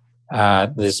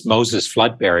 This Moses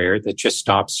flood barrier that just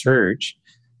stopped surge,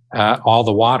 all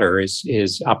the water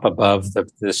is up above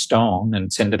the stone, and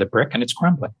it's into the brick, and it's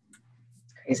crumbling.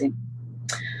 Crazy.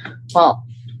 Well,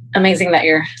 amazing that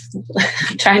you're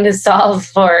trying to solve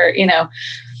for,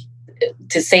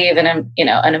 to save an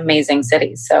amazing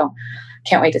city. So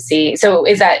can't wait to see. So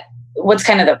what's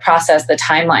kind of the process, the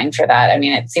timeline for that? I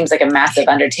mean, it seems like a massive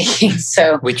undertaking.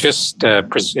 So we just,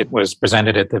 it was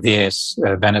presented at the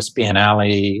Venice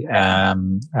Biennale.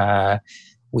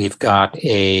 We've got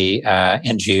a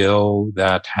NGO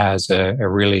that has a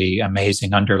really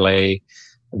amazing underlay,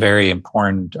 a very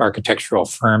important architectural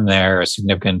firm there, a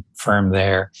significant firm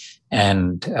there.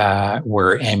 And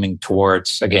we're aiming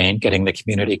towards, again, getting the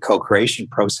community co-creation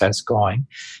process going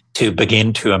to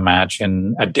begin to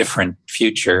imagine a different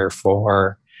future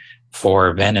for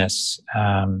Venice.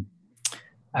 And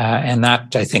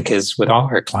that, I think, is with all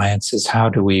our clients, is how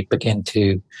do we begin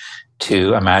to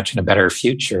imagine a better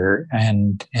future?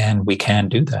 And we can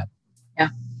do that.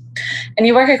 Yeah. And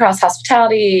you work across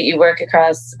hospitality, you work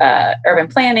across urban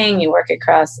planning, you work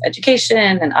across education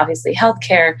and obviously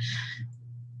healthcare.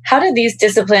 How do these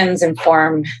disciplines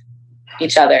inform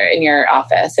each other in your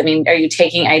office? I mean, are you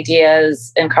taking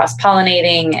ideas and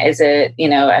cross-pollinating? Is it,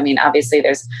 obviously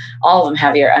there's all of them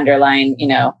have your underlying,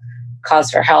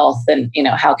 cause for health and,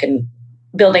 how can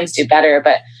buildings do better?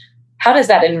 But how does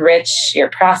that enrich your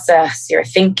process, your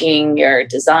thinking, your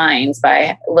designs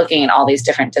by looking at all these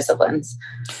different disciplines?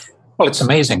 Well, it's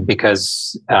amazing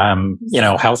because,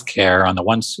 healthcare on the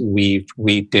ones we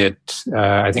did,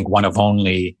 I think one of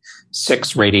only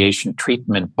 6 radiation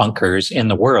treatment bunkers in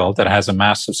the world that has a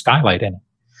massive skylight in it.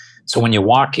 So when you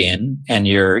walk in and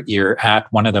you're at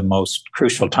one of the most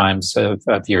crucial times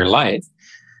of your life,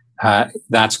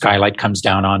 that skylight comes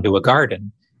down onto a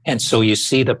garden. And so you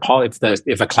see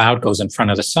if a cloud goes in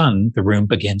front of the sun, the room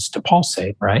begins to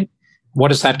pulsate, right? What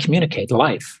does that communicate?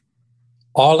 Life.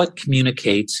 All it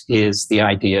communicates is the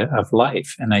idea of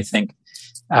life. And I think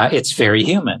it's very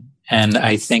human. And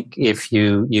I think if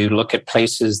you look at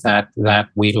places that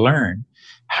we learn,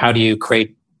 how do you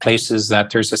create places that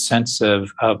there's a sense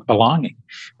of belonging?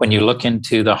 When you look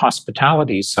into the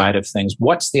hospitality side of things,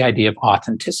 what's the idea of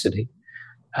authenticity?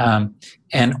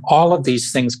 And all of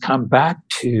these things come back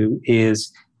to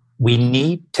is we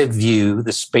need to view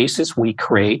the spaces we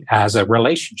create as a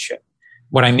relationship.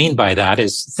 What I mean by that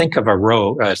is think of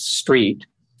a street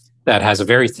that has a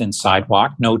very thin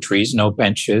sidewalk, no trees, no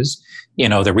benches.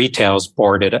 The retail's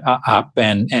boarded up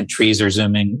and trees are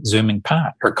zooming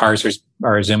past, or cars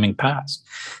are zooming past.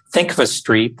 Think of a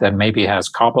street that maybe has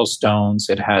cobblestones,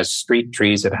 it has street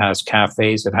trees, it has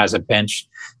cafes, it has a bench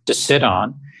to sit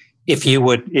on. If you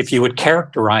would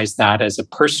characterize that as a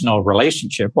personal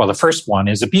relationship, well, the first one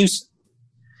is abusive.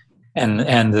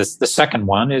 And the second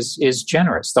one is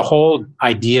generous. The whole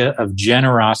idea of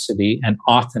generosity and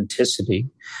authenticity,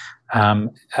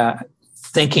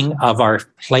 thinking of our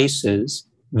places,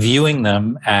 viewing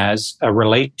them as a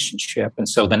relationship. And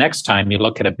so the next time you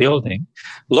look at a building,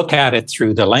 look at it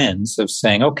through the lens of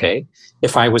saying, okay,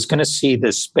 if I was going to see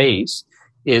this space,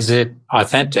 is it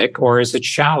authentic or is it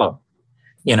shallow?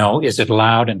 Is it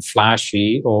loud and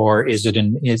flashy or is it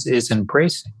is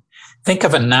embracing? Think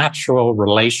of a natural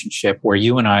relationship where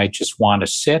you and I just want to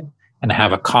sit and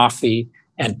have a coffee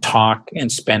and talk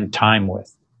and spend time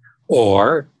with.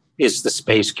 Or is the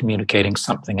space communicating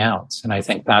something else? And I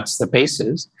think that's the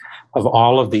basis of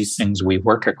all of these things we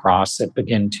work across that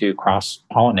begin to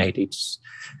cross-pollinate each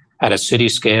at a city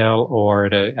scale or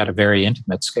at a very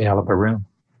intimate scale of a room.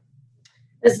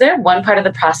 Is there one part of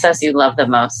the process you love the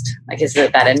most? Like, is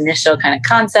it that initial kind of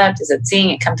concept? Is it seeing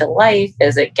it come to life?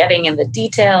 Is it getting in the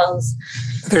details?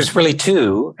 There's really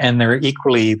two, and they're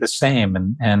equally the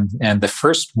same. And the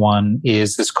first one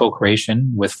is this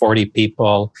co-creation with 40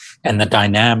 people and the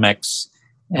dynamics.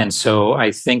 And so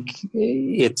I think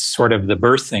it's sort of the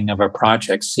birthing of a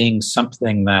project, seeing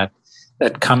something that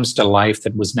comes to life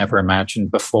that was never imagined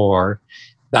before.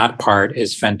 That part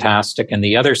is fantastic. And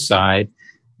the other side,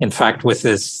 in fact, with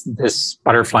this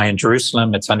butterfly in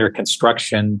Jerusalem, it's under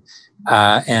construction.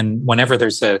 And whenever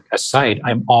there's a site,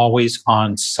 I'm always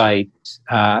on site,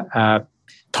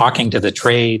 talking to the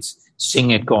trades, seeing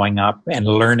it going up and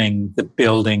learning the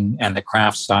building and the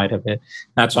craft side of it.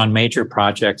 That's on major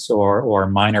projects or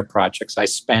minor projects. I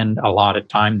spend a lot of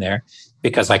time there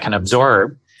because I can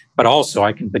absorb, but also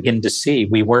I can begin to see.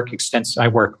 I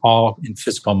work all in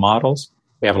physical models.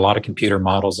 We have a lot of computer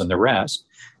models and the rest.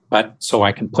 But so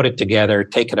I can put it together,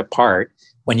 take it apart.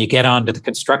 When you get onto the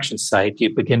construction site,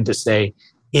 you begin to say,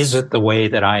 is it the way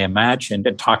that I imagined?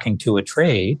 And talking to a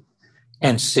trade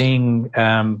and seeing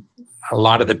a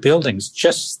lot of the buildings,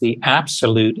 just the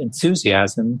absolute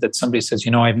enthusiasm that somebody says,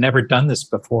 I've never done this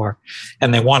before.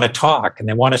 And they want to talk and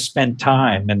they want to spend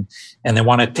time and they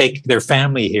want to take their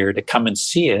family here to come and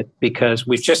see it, because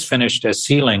we've just finished a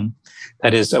ceiling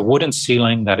that is a wooden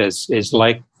ceiling that is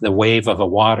like the wave of a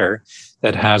water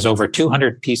that has over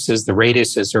 200 pieces. The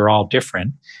radiuses are all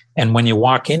different. And when you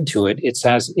walk into it, it's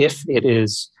as if it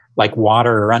is like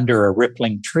water under a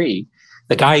rippling tree.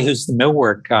 The guy who's the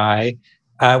millwork guy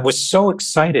was so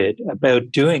excited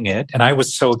about doing it, and I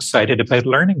was so excited about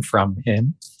learning from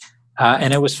him,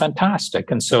 and it was fantastic.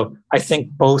 And so I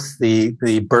think both the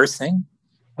birthing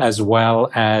as well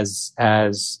as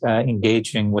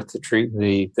engaging with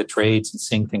the trades and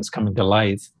seeing things coming to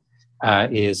life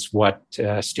is what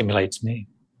stimulates me.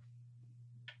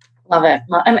 Love it.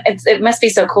 Well, it must be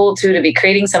so cool too to be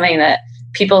creating something that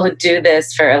people who do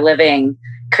this for a living,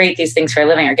 create these things for a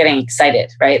living, are getting excited,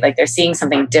 right? Like they're seeing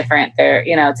something different.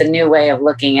 It's a new way of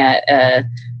looking at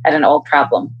an old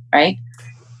problem, right?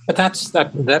 But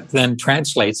that then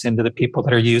translates into the people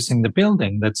that are using the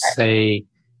building that say,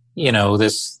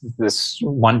 this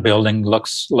one building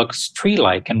looks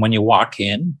tree-like, and when you walk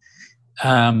in,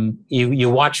 you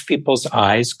watch people's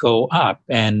eyes go up,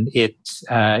 and it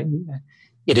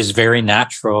is very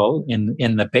natural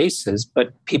in the bases,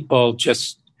 but people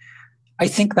just. I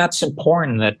think that's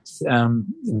important.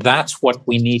 That's what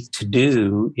we need to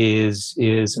do is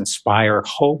inspire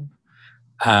hope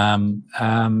in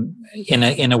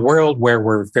a world where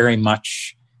we're very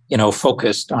much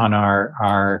focused on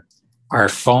our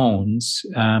phones.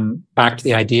 Back to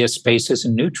the idea, space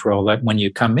isn't neutral. That when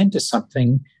you come into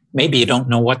something, maybe you don't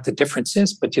know what the difference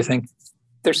is, but you think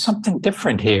there's something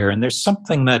different here, and there's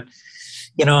something that.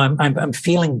 I'm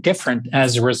feeling different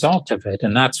as a result of it.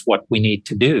 And that's what we need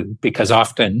to do, because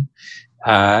often,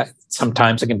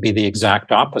 sometimes it can be the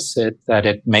exact opposite, that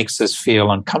it makes us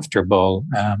feel uncomfortable.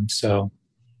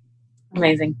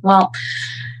 Amazing. Well,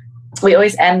 we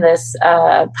always end this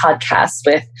podcast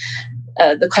with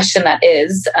the question that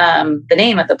is the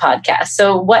name of the podcast.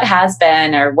 So what has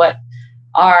been, or what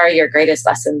are your greatest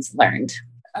lessons learned?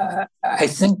 I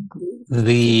think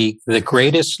the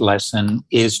greatest lesson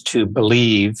is to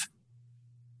believe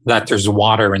that there's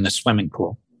water in the swimming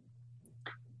pool.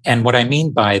 And what I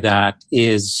mean by that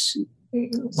is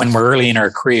when we're early in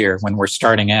our career, when we're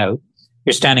starting out,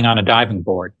 you're standing on a diving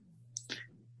board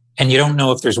and you don't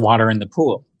know if there's water in the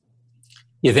pool.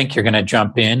 You think you're going to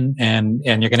jump in and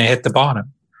you're going to hit the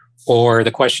bottom. Or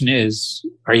the question is,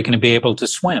 are you going to be able to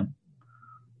swim?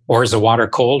 Or is the water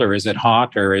cold, or is it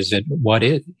hot, or is it what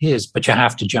it is? But you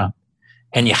have to jump.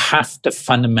 And you have to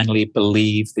fundamentally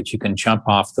believe that you can jump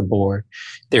off the board.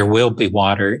 There will be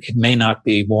water. It may not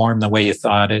be warm the way you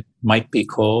thought. It might be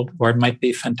cold, or it might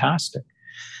be fantastic.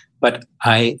 But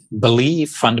I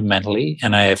believe fundamentally,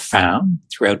 and I have found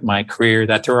throughout my career,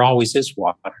 that there always is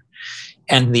water.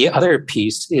 And the other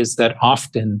piece is that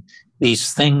often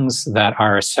these things that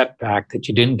are a setback, that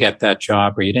you didn't get that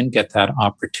job or you didn't get that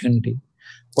opportunity,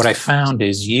 what I found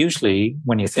is usually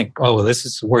when you think, oh, this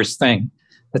is the worst thing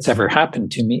that's ever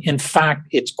happened to me, in fact,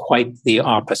 it's quite the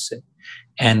opposite.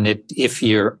 And if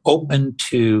you're open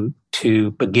to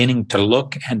beginning to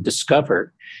look and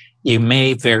discover, you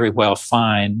may very well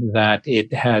find that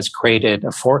it has created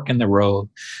a fork in the road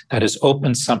that has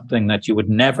opened something that you would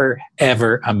never,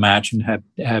 ever imagine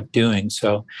have doing.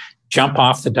 So jump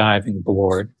off the diving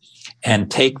board and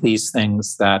take these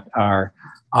things that are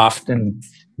often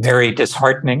very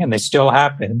disheartening, and they still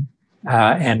happen,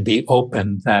 and be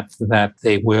open that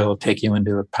they will take you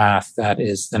into a path that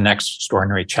is the next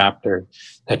extraordinary chapter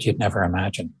that you'd never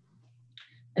imagine.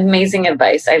 Amazing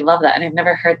advice. I love that. And I've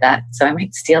never heard that, so I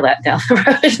might steal that down the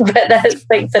road, but that's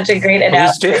like such a great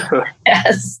analogy. Please do.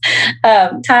 Yes.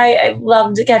 Ty, I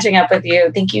loved catching up with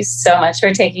you. Thank you so much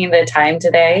for taking the time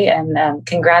today, and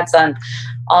congrats on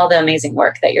all the amazing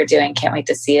work that you're doing. Can't wait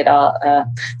to see it all,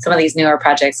 some of these newer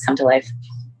projects come to life.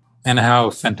 And how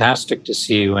fantastic to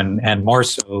see you, and more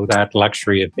so that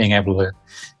luxury of being able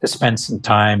to spend some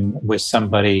time with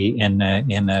somebody in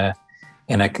a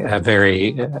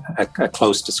very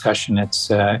close discussion.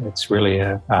 It's really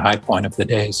a high point of the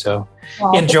day. So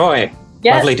enjoy.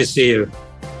 Yes. Lovely to see you.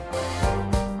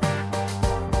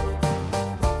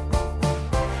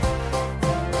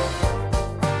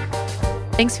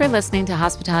 Thanks for listening to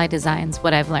Hospitality Design's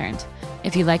What I've Learned.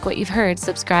 If you like what you've heard,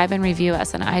 subscribe and review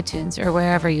us on iTunes or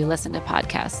wherever you listen to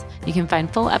podcasts. You can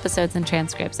find full episodes and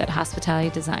transcripts at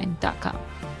hospitalitydesign.com.